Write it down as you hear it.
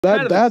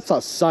That's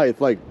a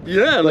scythe, like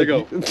like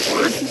a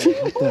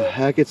what the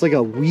heck? It's like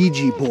a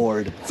Ouija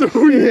board.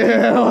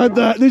 Yeah, what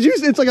the? Did you?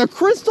 It's like a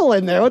crystal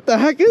in there. What the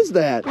heck is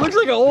that? Looks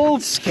like an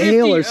old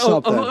scale or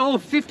something. Old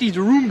 50s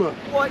Roomba.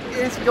 What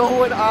is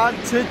going on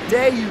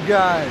today, you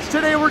guys?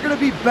 Today we're gonna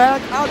be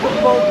back on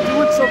the boat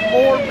doing some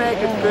more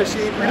magnet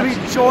fishing. We're gonna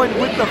be joined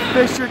with the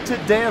fisher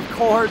today, of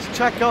course.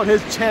 Check out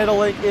his channel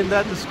link in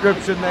that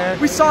description there.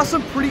 We saw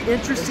some pretty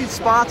interesting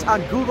spots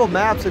on Google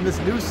Maps in this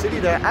new city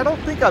that I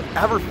don't think I've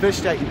ever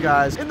fished at, you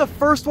guys. And the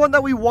first one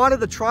that we wanted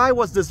to try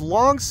was this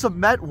long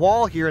cement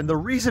wall here, and the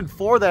reason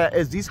for that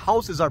is these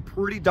houses are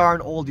pretty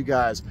darn old, you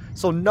guys.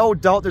 So no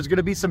doubt there's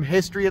gonna be some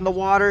history in the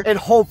water and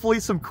hopefully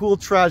some cool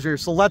treasure.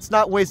 So let's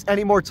not waste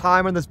any more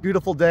time on this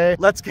beautiful day.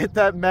 Let's get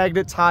that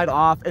magnet tied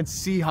off and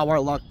see how our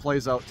luck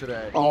plays out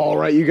today. All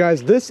right, you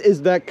guys, this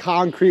is that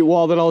concrete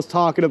wall that I was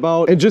talking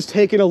about. And just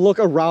taking a look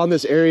around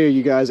this area,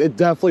 you guys, it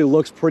definitely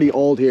looks pretty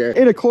old here.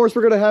 And of course,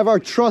 we're gonna have our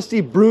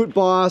trusty brute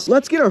boss.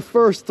 Let's get our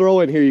first throw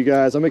in here, you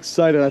guys. I'm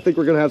excited. I think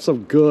we're gonna have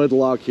some good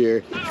luck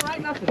here. All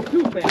right, nothing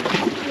too bad.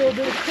 A little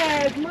bit of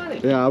cash money.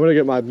 Yeah, I'm gonna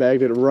get my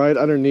magnet right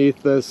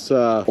underneath this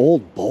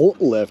old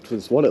boat lift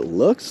is what it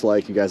looks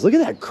like, you guys. Look at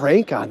that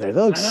crank on there.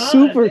 That looks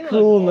super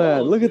cool,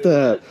 man. Look at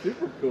that.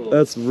 Super cool.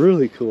 That's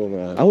really cool,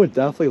 man. I would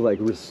definitely like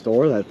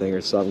restore that thing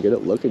or something, get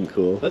it looking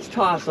cool. Let's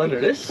toss under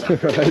this.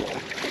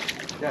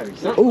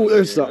 Right. Oh,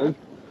 there's something.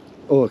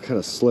 Oh, it kind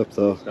of slipped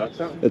though.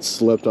 It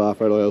slipped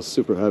off right away. It was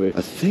super heavy.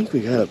 I think we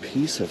got a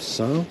piece of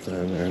something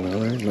in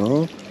there.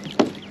 No?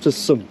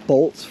 Just some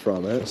bolts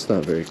from it. It's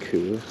not very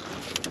cool.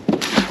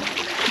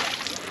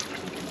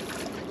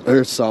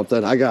 There's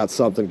something. I got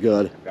something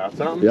good. Got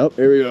something? Yep,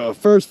 here we go.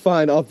 First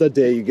find of the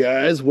day, you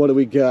guys. What do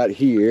we got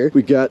here?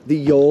 We got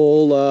the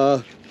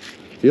old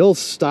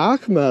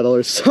stock metal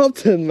or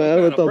something,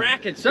 man. With a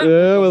bracket, something.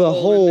 Yeah, with a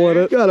hole in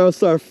it. Got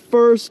us our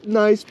first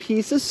nice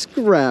piece of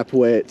scrap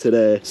weight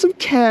today. Some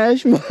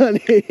cash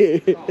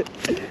money.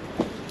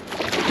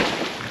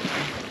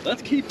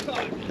 Let's keep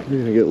talking. We're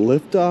gonna get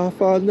lift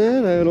off on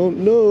that? I don't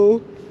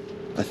know.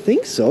 I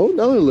think so.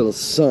 Another little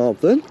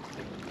something.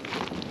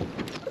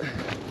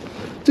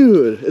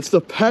 Dude, it's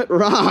the pet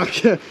rock.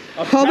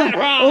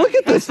 Oh, look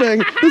at this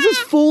thing. This is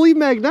fully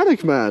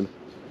magnetic, man.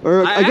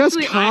 Or I guess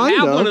kinda. I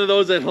have one of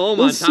those at home.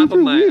 That's on top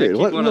of my. weird. I keep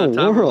what one in on the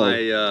top world?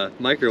 of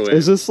my microwave.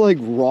 Is this like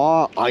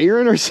raw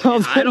iron or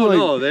something? I don't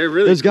know. They're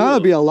really. There's cool. got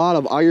to be a lot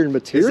of iron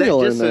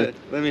material in there.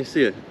 Let me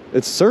see it.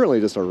 It's certainly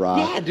just a rock.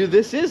 Yeah, dude,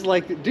 this is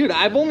like, dude,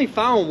 I've only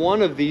found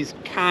one of these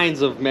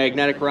kinds of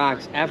magnetic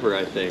rocks ever,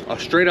 I think. A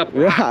straight up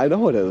rock. Yeah, I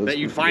know it is. That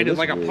you find in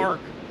like a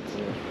park.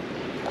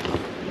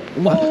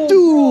 Oh,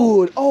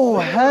 dude! Oh,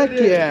 heck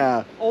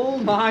yeah! Oh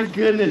my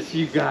goodness,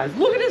 you guys.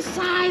 Look at the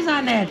size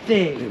on that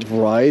thing.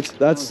 Right?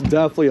 That's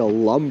definitely a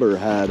lumber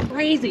head.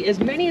 Crazy. As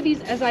many of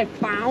these as I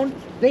found,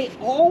 they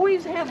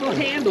always have the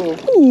handle.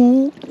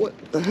 Ooh, what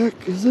the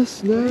heck is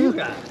this now? What do you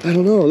got? I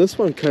don't know. This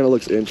one kind of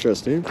looks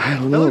interesting. I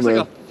don't know, That looks man.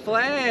 like a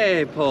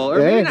flagpole. Or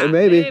Yeah,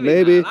 maybe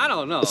maybe. not. I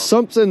don't know.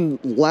 Something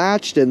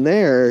latched in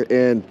there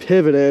and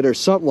pivoted or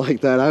something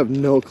like that. I have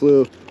no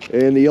clue.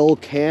 And the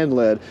old can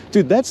lid.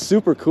 Dude, that's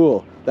super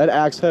cool. That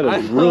axe head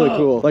is really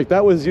cool. Like,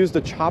 that was used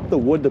to chop the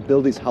wood to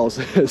build these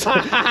houses.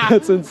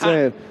 That's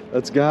insane.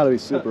 That's gotta be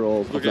super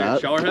old. Look at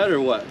shower head or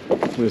what?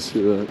 Let me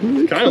see that.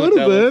 Kind of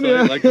been,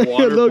 yeah. Like the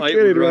water no pipe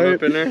kidding, would run right?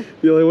 up in there.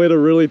 The only way to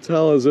really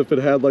tell is if it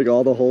had like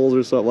all the holes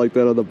or something like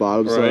that on the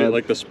bottom side.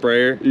 Like the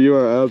sprayer. You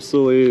are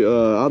absolutely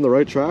on the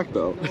right track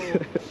though.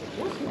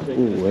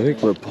 Ooh, I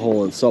think we're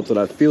pulling something.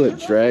 I feel it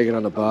dragging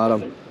on the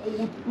bottom.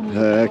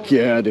 Heck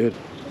yeah, dude.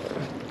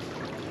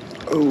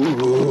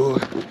 Ooh.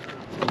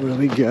 What do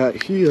we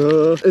got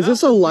here? Is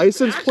this a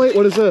license plate?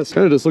 What is this?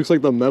 Kind of just looks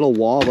like the metal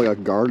wall of like a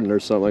garden or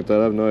something like that.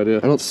 I have no idea.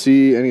 I don't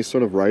see any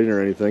sort of writing or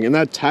anything. And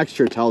that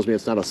texture tells me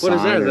it's not a sign. What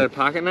is that? Is that a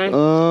pocket knife?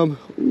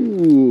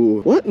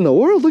 Ooh. What in the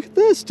world? Look at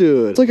this,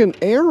 dude. It's like an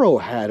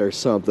arrowhead or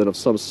something of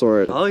some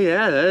sort. Oh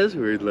yeah, that is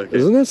weird looking.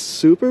 Isn't that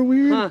super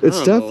weird? Huh, it's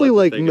definitely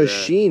like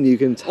machined. You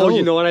can tell. Oh,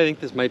 you know what I think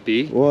this might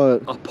be?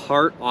 What? A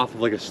part off of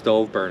like a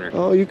stove burner.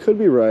 Oh, you could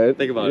be right.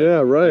 Think about it.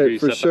 Yeah, right. You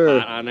For set sure. the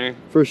pot on there.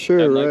 For sure,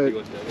 That right.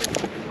 might be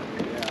what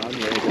I'm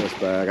yanking this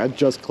back. I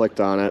just clicked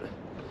on it.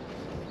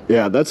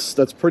 Yeah, that's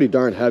pretty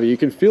darn heavy. You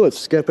can feel it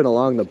skipping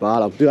along the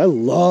bottom. Dude, I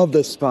love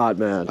this spot,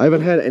 man. I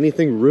haven't had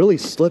anything really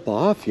slip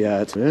off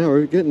yet. Yeah,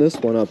 we're getting this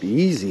one up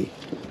easy.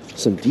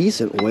 Some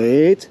decent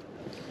weight.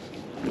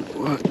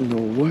 What in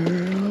the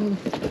world?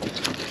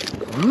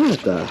 What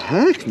the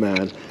heck,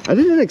 man? I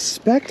didn't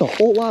expect a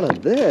whole lot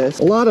of this.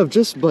 A lot of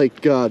just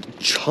like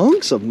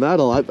chunks of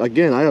metal.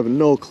 Again, I have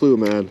no clue,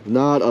 man.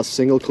 Not a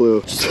single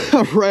clue. Just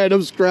a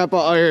random scrap of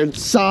iron.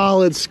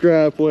 Solid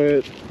scrap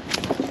weight.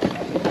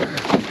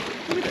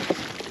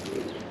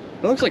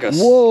 It looks like a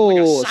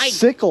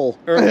sickle.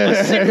 Or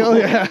a sickle. Oh,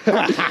 yeah.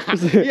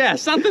 Yeah,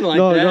 something like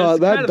that.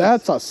 No,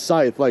 that's a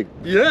scythe. Like,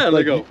 yeah,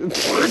 like a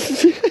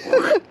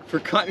for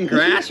cutting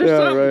grass or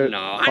something. Right. No,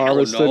 I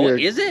don't know.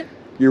 Is it?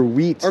 Your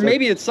wheat. Or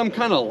maybe it's some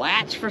kind of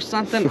latch for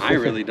something. I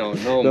really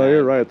don't know. No, man.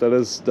 you're right. That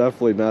is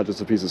definitely not just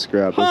a piece of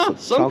scrap. Huh,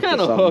 some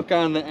kind of hook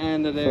on the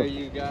end of there,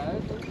 you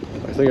guys.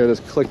 I think I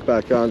just clicked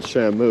back on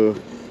Shamu.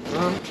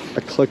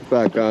 I clicked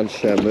back on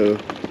Shamu.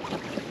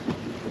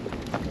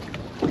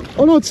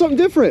 Oh no, it's something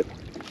different.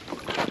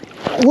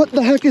 What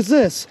the heck is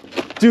this?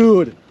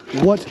 Dude,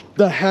 what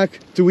the heck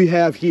do we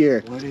have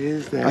here? What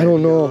is that? I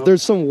don't know.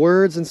 There's some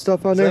words and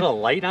stuff on there. Is that a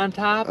light on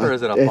top or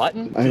is it a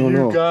button? I don't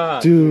know.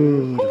 God.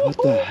 Dude, what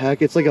the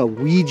heck? It's like a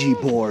Ouija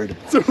board.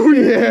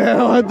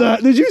 Yeah, what the,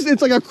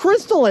 it's like a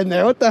crystal in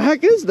there. What the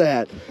heck is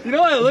that? You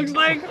know what it looks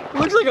like? It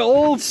looks like an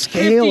old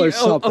scale or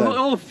something.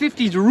 Old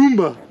 50s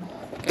Roomba.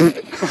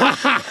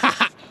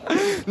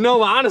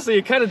 No, honestly,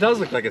 it kind of does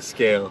look like a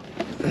scale.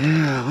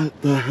 Yeah,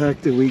 what the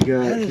heck do we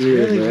got That is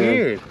here, really man?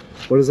 weird.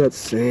 What does that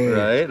say?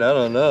 Right? I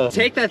don't know.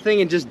 Take that thing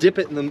and just dip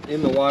it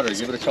in the water.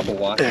 Give it a couple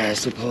washes. I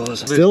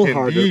suppose. Still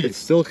hard to, it's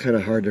still kind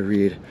of hard to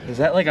read. Is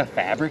that like a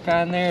fabric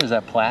on there? Is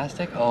that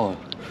plastic? Oh,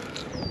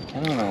 I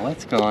don't know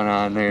what's going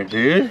on there,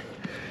 dude.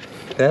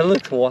 That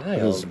looks wild. That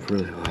is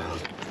really wild.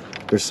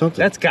 There's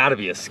something. That's gotta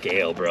be a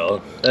scale,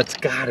 bro. That's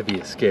gotta be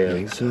a scale.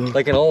 I think so.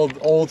 Like an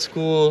old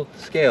school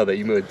scale that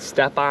you would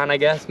step on, I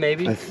guess,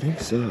 maybe? I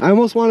think so. I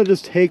almost want to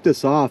just take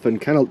this off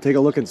and kind of take a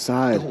look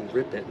inside. Don't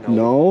rip it,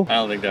 No? I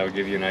don't think that would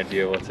give you an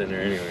idea what's in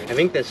there anyway. I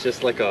think that's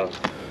just like a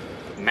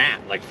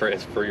mat, like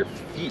it's for your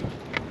feet.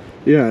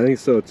 Yeah, I think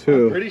so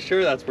too. I'm pretty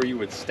sure that's where you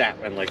would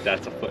step and like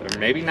that's a foot. Or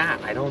maybe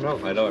not, I don't know.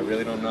 I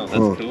really don't know.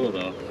 That's cool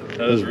though.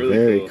 That is really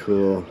very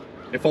cool.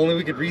 If only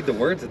we could read the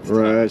words at the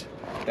Right. top.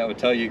 That would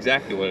tell you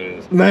exactly what it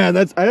is. Man,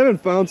 I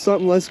haven't found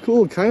something less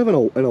cool kind of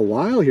in a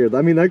while here.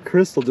 I mean, that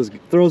crystal just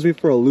throws me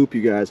for a loop,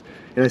 you guys.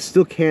 And I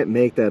still can't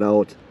make that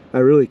out. I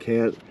really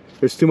can't.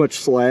 There's too much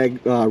slag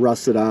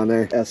rusted on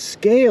there. A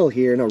scale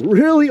here, and a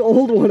really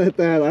old one at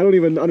that. I don't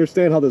even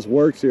understand how this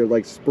works here,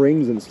 like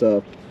springs and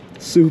stuff.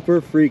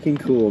 Super freaking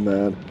cool,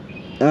 man.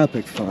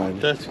 Epic find.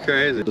 That's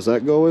crazy. Does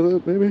that go with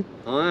it, maybe?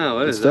 Oh yeah,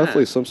 what is It's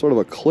definitely some sort of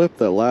a clip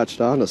that latched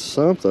onto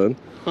something.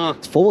 Huh.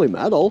 It's fully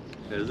metal.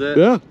 Is it?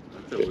 Yeah.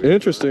 That's a weird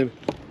Interesting.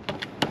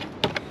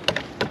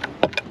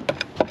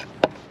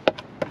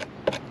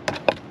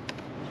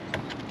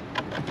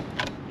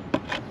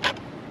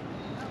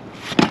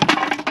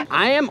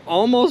 I am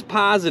almost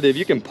positive,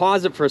 you can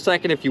pause it for a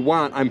second if you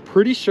want, I'm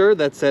pretty sure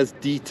that says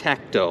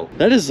Detecto.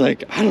 That is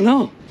like, I don't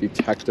know.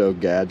 Detecto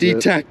gadget.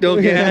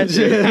 Detecto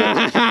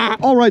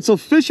gadget. All right, so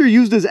Fisher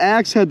used his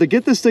axe head to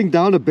get this thing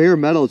down to bare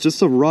metal. It's just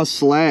some rust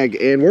slag,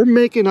 and we're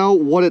making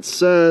out what it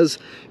says,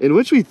 in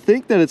which we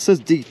think that it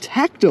says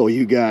Detecto,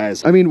 you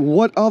guys. I mean,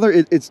 what other,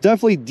 it's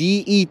definitely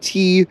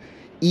D-E-T-E-C-T-O.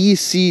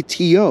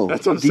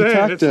 That's what I'm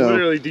saying, it's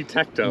literally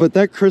Detecto. But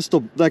that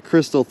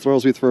crystal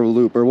throws me for a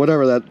loop, or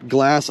whatever, that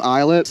glass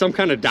eyelet. Some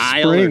kind of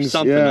dial or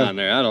something on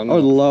there, I don't know. I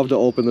would love to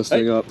open this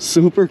thing up.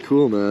 Super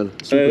cool, man.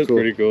 Super That is cool.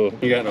 pretty cool.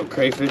 You got no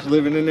crayfish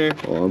living in there?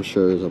 Oh, I'm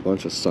sure there's a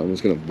bunch of something.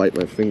 It's gonna bite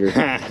my finger.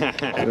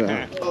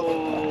 Yeah.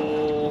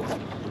 Oh,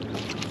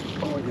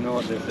 you know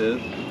what this is?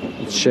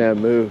 It's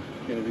Shamu.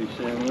 It's gonna be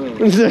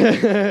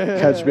Shamu.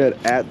 Catch me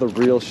at the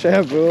real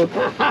Shamu.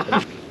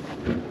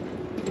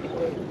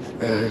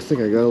 I think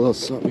I got a little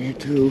something here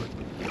too.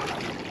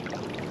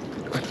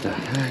 What the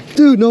heck?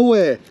 Dude, no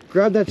way.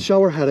 Grab that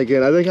shower head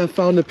again. I think I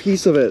found a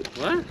piece of it.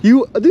 What?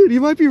 Dude, you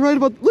might be right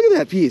about, look at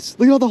that piece.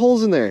 Look at all the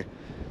holes in there.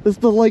 That's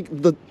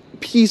the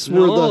piece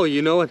where the... No,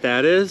 you know what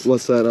that is?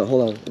 What's that?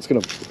 Hold on. It's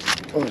gonna...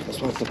 Oh, this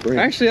one's the break.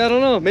 Actually, I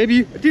don't know.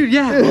 Maybe, dude,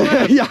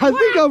 yeah. Yeah, I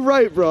think I'm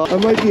right, bro. I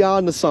might be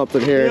on to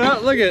something here. Yeah,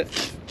 look at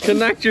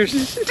connect your... Dude,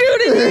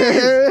 it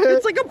is!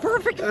 It's like a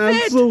perfect fit!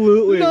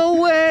 Absolutely. No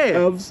way!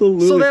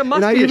 Absolutely. So that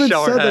must and be I a even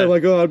shower said head. that,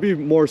 like, oh, I'd be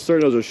more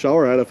certain it was a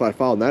shower head if I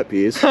found that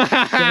piece. There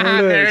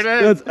it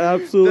is. That's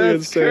absolutely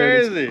That's insane.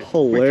 crazy. It's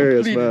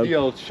hilarious, We completed man. the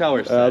old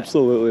shower set.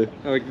 Absolutely.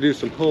 Now we can do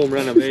some home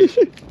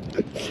renovation.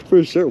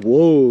 For sure.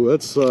 Whoa,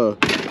 that's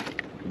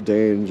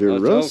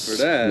dangerous. Watch out for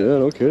that. Yeah,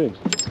 no kidding.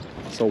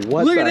 So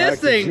what Look the at this heck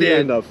thing, did you dude.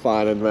 end up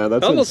finding, man?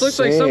 That's It almost looks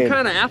like some insane.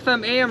 kind of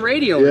FM AM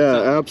radio. or Yeah,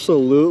 something.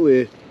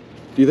 absolutely.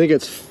 Do you think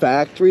it's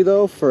factory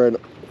though, for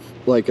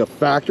a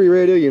factory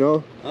radio? You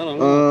know? I don't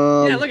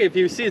know. Yeah, look, if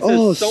you see it says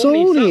Oh,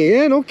 Sony. Sony.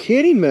 Yeah, no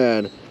kidding,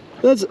 man.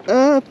 That's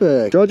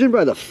epic. Judging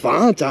by the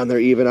font on there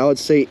even, I would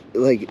say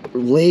like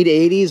late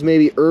 80s,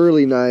 maybe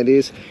early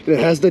 90s. And it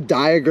has the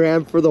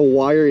diagram for the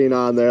wiring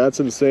on there. That's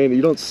insane.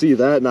 You don't see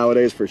that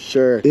nowadays for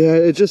sure. Yeah,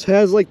 it just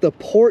has like the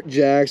port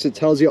jacks. It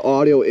tells you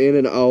audio in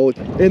and out.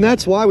 And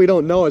that's why we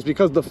don't know, is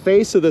because the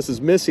face of this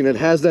is missing. It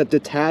has that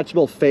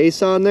detachable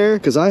face on there.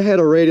 Because I had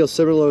a radio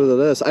similar to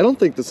this. I don't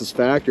think this is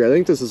factory. I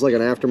think this is like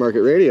an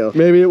aftermarket radio.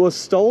 Maybe it was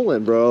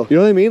stolen, bro. You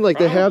know what I mean? Like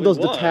they have those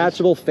Probably was.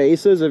 detachable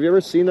faces. Have you ever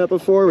seen that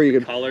before? Where you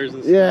can... Colors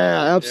and stuff.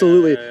 Yeah,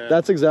 absolutely. Yeah.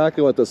 That's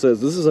exactly what this is.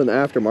 This is an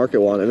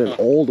aftermarket one and an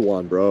old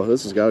one, bro.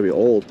 This has got to be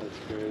old.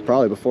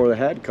 Probably before they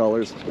had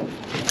colors.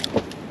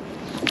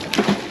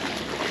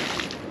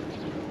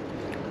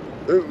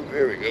 Oh,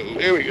 there we go.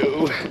 There we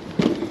go.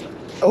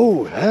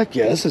 Oh, heck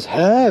yeah. This is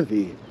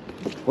heavy.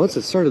 Once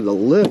it started to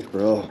lift,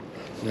 bro.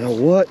 Now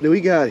what do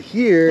we got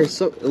here?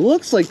 So it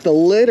looks like the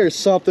lid or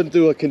something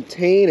to a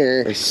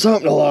container or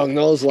something along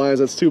those lines.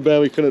 That's too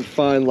bad we couldn't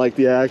find like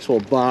the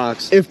actual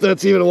box. If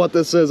that's even what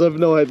this is, I have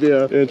no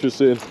idea.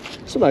 Interesting.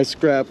 It's a nice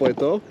scrap weight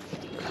though.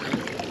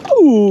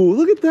 Ooh,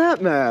 look at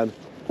that, man.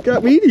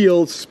 Got me the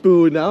old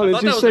spoon now.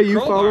 Didn't you say you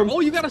found him? Oh,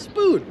 you got a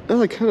spoon. Oh,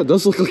 that kind of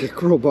does look like a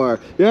crowbar.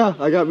 Yeah,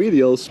 I got me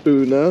the old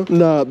spoon now.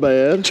 Not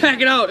bad. Check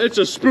it out. It's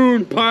a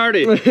spoon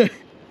party.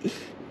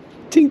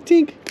 Tink,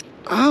 tink.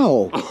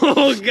 Ow.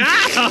 Oh,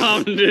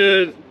 got him,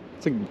 dude.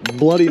 It's like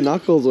bloody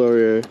knuckles over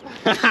here.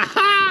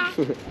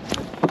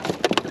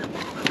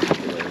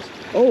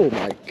 Oh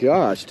my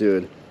gosh,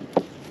 dude.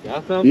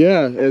 Got some?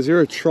 Yeah, as you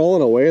were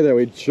trolling away there,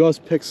 we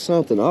just picked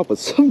something up with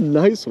some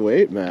nice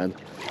weight, man.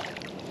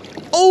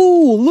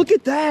 Oh, look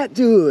at that,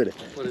 dude.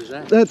 What is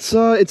that? That's,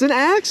 it's an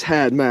axe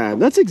head, man.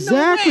 That's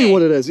exactly way.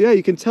 what it is. Yeah,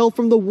 you can tell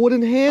from the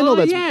wooden handle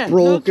that's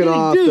broken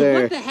off dude,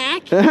 there. What the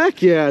heck?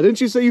 Heck yeah.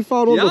 Didn't you say you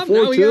found one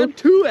before, now we too? got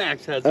 2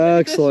 axe heads.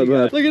 Excellent,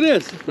 man. Look at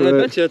this. And I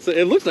bet you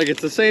it looks like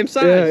it's the same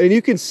size. Yeah, and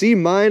you can see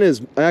mine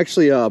is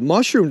actually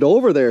mushroomed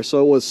over there,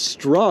 so it was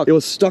struck. It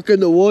was stuck in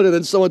the wood, and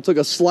then someone took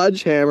a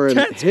sledgehammer and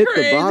hit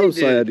the bottom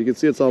side. You can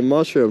see it's all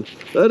mushroomed.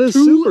 That is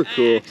super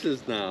cool.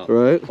 Axes now.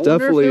 Right? I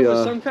Definitely. If there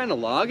was some kind of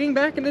logging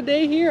back in the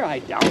day here. I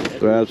doubt it.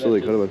 There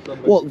absolutely could have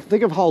been. Well,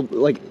 think of how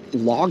like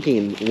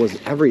logging was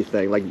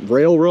everything, like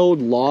railroad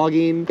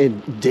logging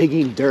and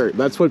digging dirt.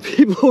 That's what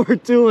people were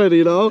doing,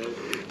 you know.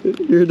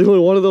 You're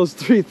doing one of those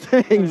 3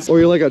 things, or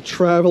you're like a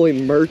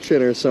traveling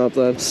merchant or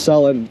something,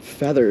 selling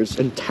feathers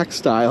and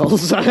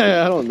textiles.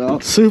 I don't know.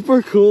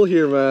 Super cool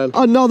here, man.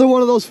 Another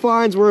one of those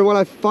finds where when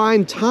I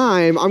find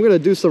time, I'm gonna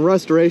do some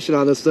restoration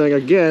on this thing.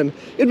 Again,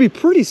 it'd be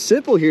pretty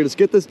simple here. Just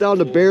get this down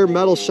to bare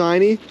metal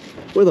shiny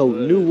with a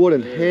new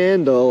wooden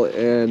handle,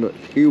 and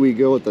here we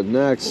go with the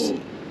next.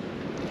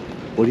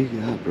 What do you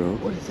got, bro?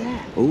 What is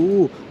that?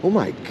 Oh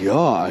my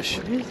gosh.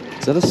 What is that?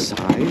 Is that a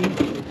sign?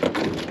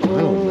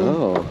 I don't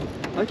know.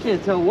 I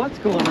can't tell what's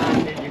going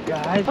on here, you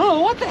guys.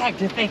 Oh, what the heck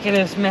do you think of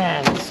this,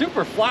 man? It's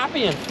super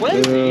floppy and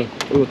flimsy. Yeah.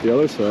 What about the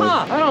other side?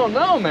 Huh, I don't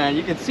know, man.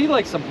 You can see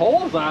like some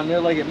holes on there,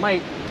 like it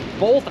might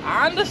bolt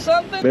onto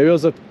something. Maybe it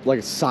was like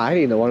a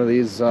siding to one of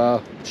these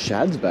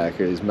sheds back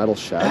here, these metal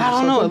sheds. I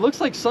don't know. It looks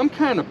like some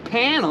kind of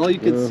panel. You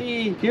can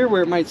see here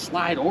where it might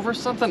slide over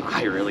something.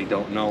 I really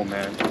don't know,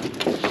 man.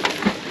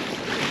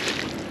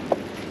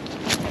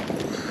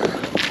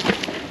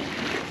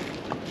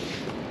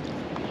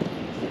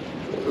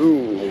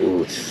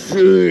 Ooh,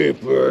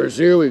 jeepers.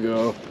 Here we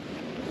go.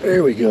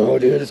 There we go,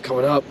 dude. It's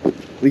coming up.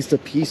 At least a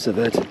piece of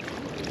it.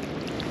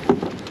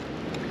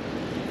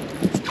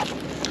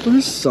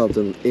 There's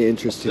something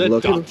interesting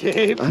looking. Duct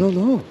tape? I don't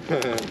know.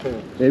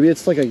 Maybe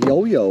it's like a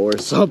yo-yo or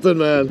something,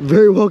 man.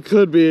 Very well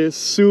could be.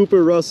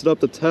 Super rusted up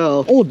to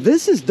tell. Oh,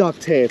 this is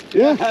duct tape.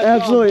 Yeah,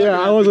 absolutely.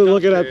 Yeah, I wasn't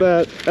looking at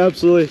that.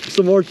 Absolutely.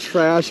 Some more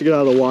trash to get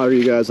out of the water,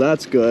 you guys.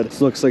 That's good. This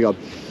looks like a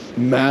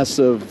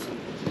massive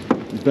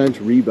bent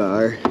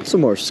rebar. Some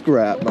more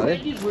scrap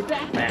money.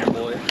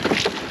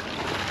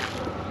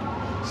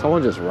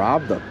 Someone just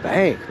robbed the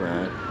bank,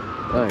 man.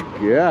 My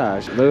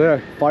gosh. They're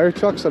there. Fire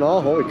trucks and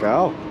all. Holy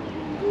cow.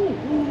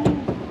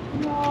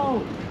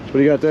 What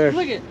do you got there?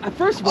 Look at,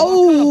 first of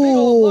all, a big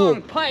old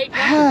long pipe.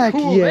 Heck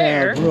cool yeah,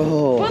 there.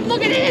 bro. But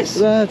look at this.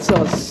 That's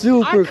a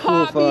super cool I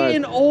caught me find.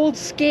 an old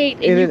skate,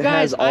 and And you it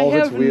guys, has all I of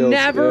its have wheels,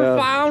 never yeah.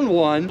 found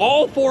one.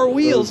 All 4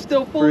 wheels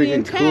still fully Freaking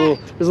intact. cool.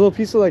 There's a little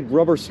piece of like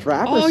rubber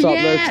strap or something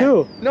there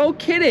too. No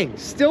kidding.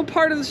 Still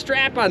part of the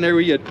strap on there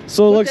where you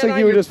So it put looks that like on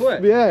you would your just,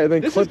 foot. yeah, and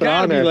then This clip has it on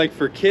gotta be there. like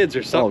for kids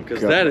or something,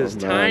 because that is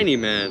tiny,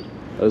 man.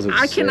 That is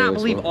I cannot insane,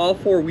 believe so. all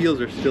 4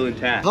 wheels are still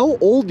intact. How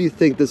old do you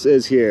think this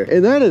is here?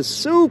 And that is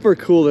super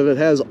cool that it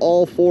has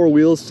all 4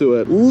 wheels to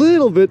it.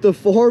 Little bit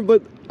deformed,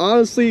 but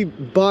honestly,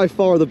 by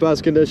far the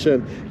best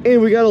condition.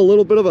 And we got a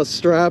little bit of a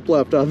strap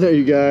left on there,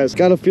 you guys.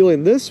 Got a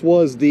feeling this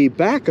was the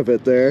back of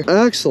it there.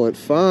 Excellent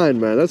find,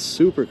 man. That's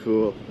super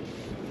cool.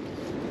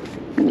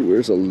 Ooh,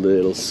 there's a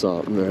little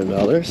something or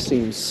another.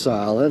 Seems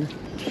solid.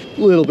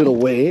 Little bit of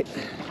weight.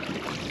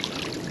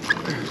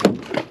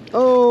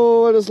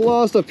 Oh, I just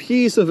lost a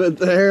piece of it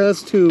there.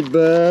 That's too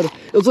bad.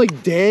 It was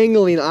like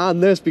dangling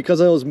on this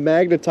because I was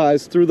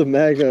magnetized through the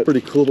magnet.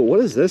 Pretty cool, but what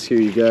is this here,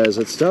 you guys?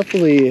 It's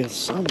definitely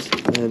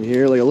something in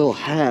here, like a little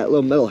hat, a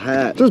little metal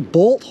hat. There's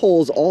bolt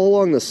holes all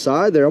along the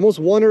side there. I almost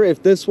wonder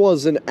if this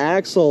was an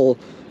axle,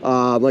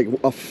 like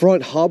a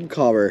front hub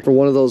cover for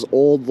one of those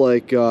old,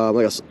 like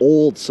an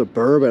old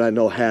Suburban I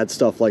know had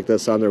stuff like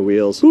this on their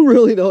wheels. Who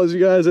really knows,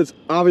 you guys? It's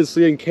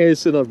obviously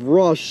encased in a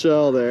rust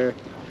shell there.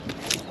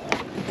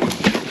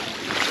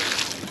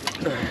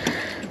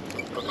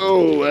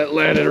 Oh, that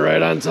landed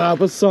right on top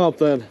of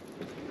something.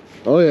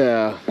 Oh,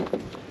 yeah.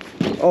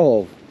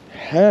 Oh,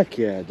 heck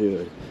yeah,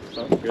 dude.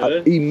 Something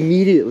good. I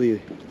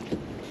immediately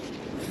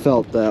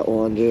felt that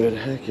one, dude.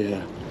 Heck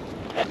yeah.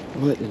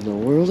 What in the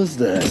world is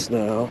this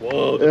now?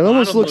 Whoa, it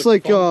almost looks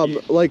like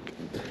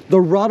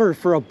the rudder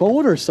for a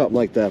boat or something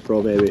like that,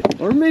 bro, maybe.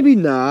 Or maybe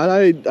not.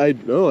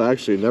 Oh,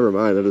 actually, never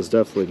mind. It is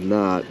definitely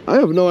not. I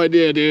have no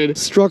idea, dude.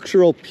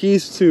 Structural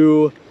piece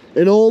to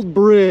an old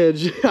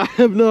bridge. I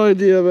have no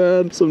idea,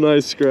 man. Some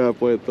nice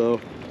scrap weight, though.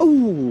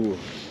 Oh,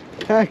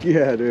 heck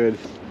yeah, dude.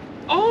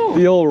 Oh,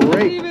 The old I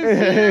rake. didn't even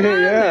see it on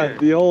Yeah, there.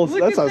 the old, Look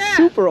that's at a that.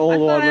 super old I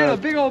thought one, I had man.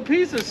 a big old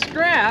piece of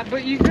scrap,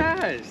 but you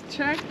guys,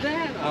 check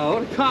that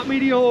out. Caught me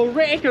the old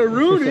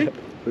rake-a-rooney.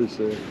 For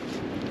sure.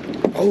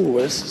 Oh,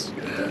 this is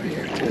good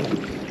here,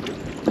 too.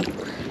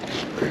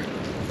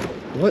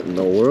 What in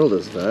the world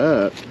is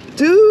that?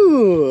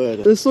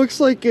 Dude! This looks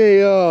like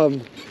a,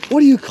 what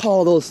do you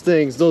call those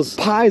things? Those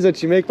pies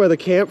that you make by the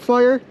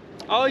campfire?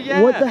 Oh,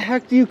 yeah. What the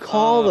heck do you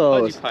call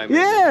those? fudgy pie maker.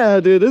 Yeah,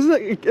 dude,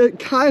 isn't it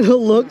kind of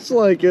looks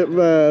like it,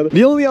 man.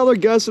 The only other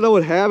guess that I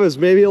would have is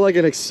maybe like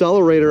an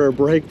accelerator or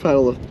brake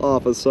pedal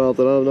off of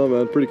something. I don't know,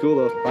 man. Pretty cool,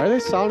 though. Why are they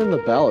sounding the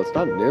bell? It's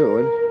not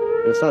noon.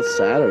 It's not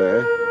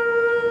Saturday.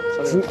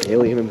 It's an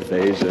alien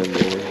invasion,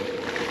 dude.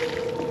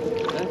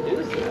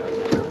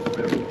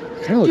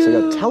 Kind of looks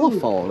like a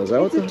telephone. Is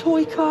that what It's a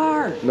toy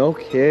car. No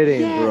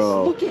kidding, Yes,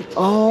 bro. look it.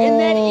 Oh. And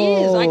that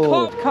is. I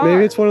caught car.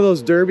 Maybe it's one of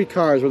those derby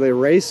cars where they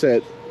race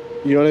it.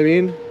 You know what I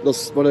mean?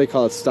 Those, what do they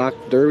call it? Stock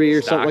derby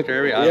or Stock something like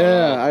derby? that? I don't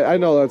Yeah, I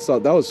know that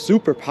stuff. That was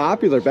super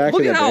popular back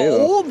Look in the at day. how though.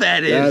 old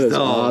that is, That is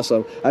though.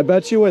 awesome. I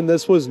bet you when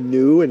this was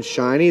new and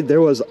shiny, there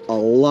was a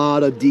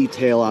lot of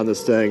detail on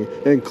this thing,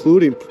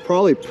 including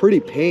probably pretty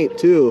paint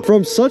too.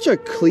 From such a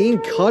clean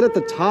cut at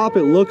the top,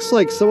 it looks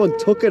like someone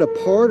took it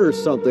apart or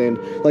something.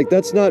 Like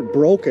that's not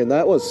broken.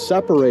 That was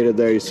separated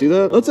there. You see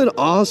that? That's an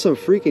awesome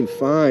freaking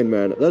find,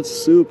 man. That's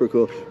super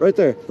cool. Right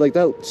there, like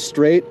that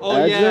straight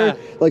edge yeah. there,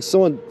 like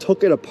someone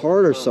took it apart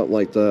or something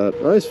like that.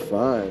 Nice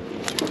find.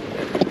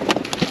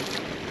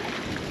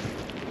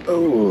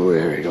 Oh,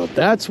 there we go.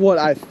 That's what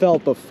I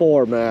felt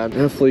before, man.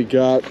 Definitely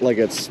got like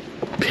it's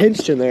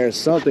pinched in there or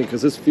something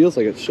because this feels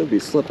like it should be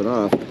slipping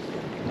off.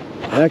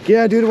 Heck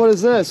yeah, dude, what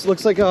is this?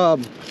 Looks like a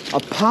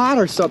pot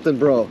or something,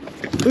 bro. Look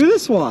at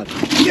this one.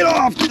 Get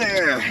off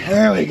there.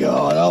 There we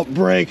go, without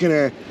breaking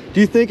her. Do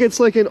you think it's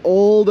like an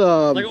old...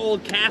 like an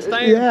old cast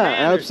iron yeah,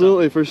 pan or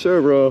absolutely, for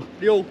sure, bro. something.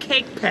 The old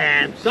cake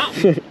pan,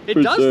 something. It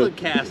For does sure. look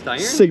cast iron.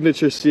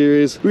 Signature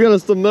series. We got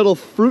us the metal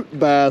fruit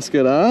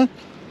basket, huh?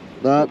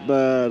 Not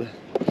bad.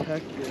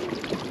 Heck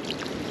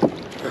yeah.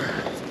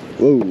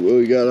 Whoa,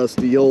 we got us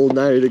the old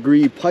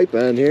 90-degree pipe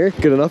end here.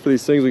 Get enough of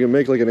these things, we can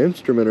make like an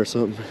instrument or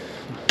something.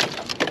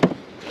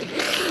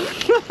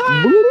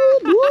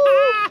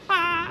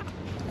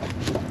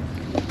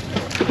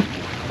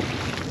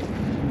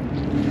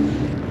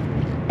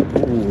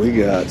 Ooh, we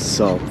got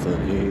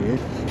something here.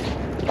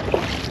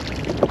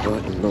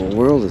 What in the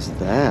world is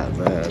that,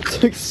 man?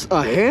 It's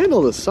like a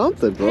handle to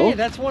something, bro. Hey,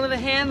 that's one of the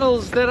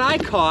handles that I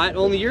caught,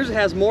 only yours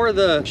has more of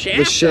the shaft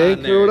The shank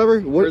on there, or whatever?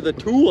 What? or the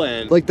tool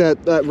end. Like that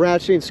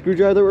ratcheting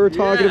screwdriver that we were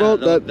talking Yeah,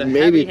 about? the maybe.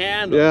 heavy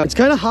handle. Yeah, it's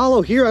kind of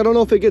hollow here. I don't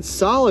know if it gets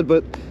solid,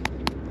 but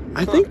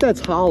I think that's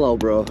hollow,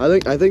 bro.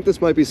 I think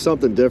this might be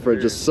something different.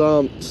 Sure. Just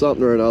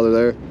something or another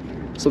there.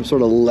 Some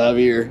sort of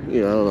levy or,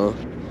 you know, I don't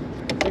know.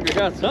 I think I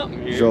got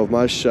something here. Drove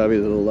my Chevy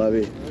to the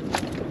levee.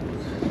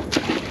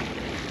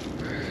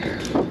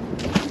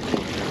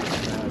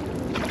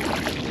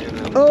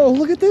 Oh,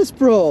 look at this,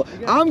 bro.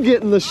 I'm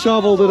getting the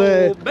shovel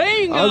today.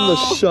 Bingo! I'm the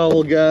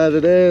shovel guy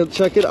today.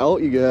 Check it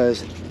out, you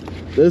guys.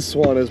 This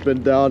one has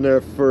been down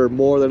there for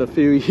more than a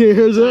few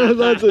years.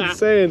 That's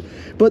insane.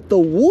 But the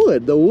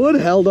wood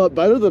held up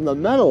better than the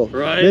metal.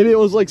 Right. Maybe it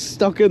was like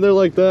stuck in there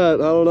like that.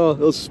 I don't know. It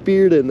was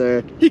speared in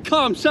there. He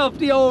called himself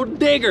the old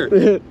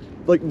digger.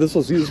 Like this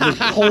was used for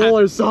coal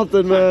or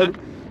something, man.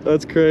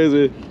 That's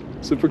crazy.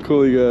 Super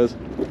cool, you guys.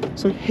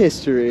 Some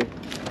history.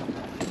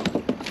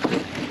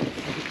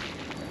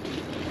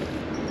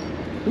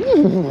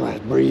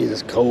 That breeze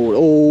is cold.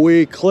 Oh,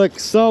 we clicked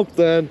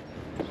something.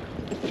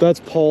 That's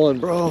pulling,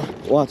 bro.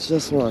 Watch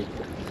this one.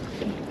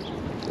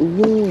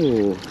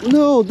 Whoa.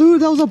 No,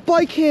 dude, that was a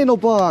bike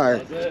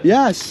handlebar.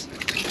 Yes.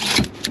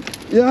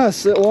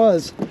 Yes, it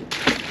was.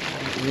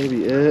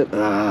 Maybe it.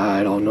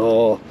 I don't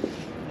know.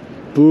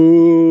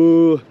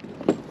 Boo.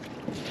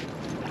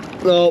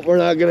 No, we're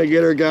not gonna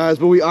get her, guys,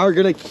 but we are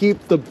gonna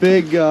keep the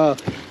big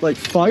like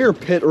fire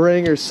pit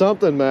ring or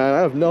something, man. I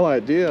have no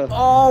idea.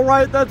 All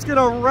right, that's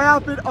gonna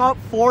wrap it up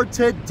for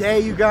today,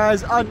 you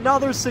guys.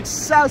 Another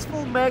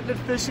successful magnet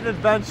fishing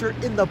adventure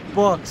in the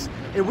books.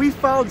 And we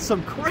found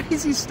some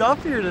crazy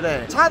stuff here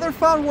today. Tyler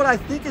found what I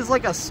think is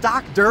like a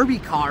stock derby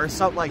car or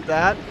something like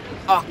that.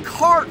 A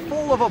cart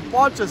full of a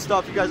bunch of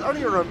stuff, you guys. I don't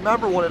even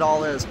remember what it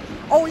all is.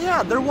 Oh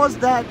yeah, there was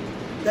that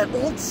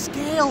old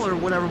scale or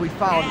whatever we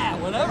found. Yeah,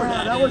 whatever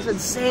that was is.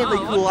 insanely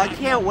Oh, cool. look I at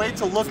can't wait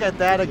to look at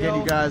that again,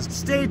 you guys.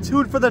 Stay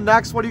tuned for the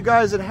next one, you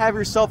guys, and have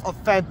yourself a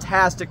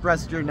fantastic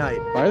rest of your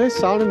night. Why are they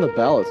sounding the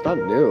bell? It's not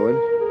noon.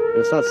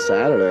 It's not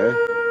Saturday.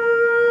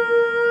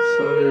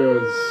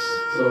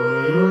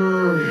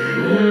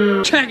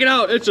 Check it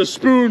out, it's a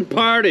spoon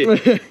party.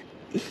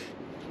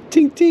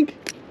 Tink tink.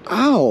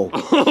 Ow.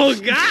 Oh,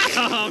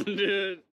 got him, dude.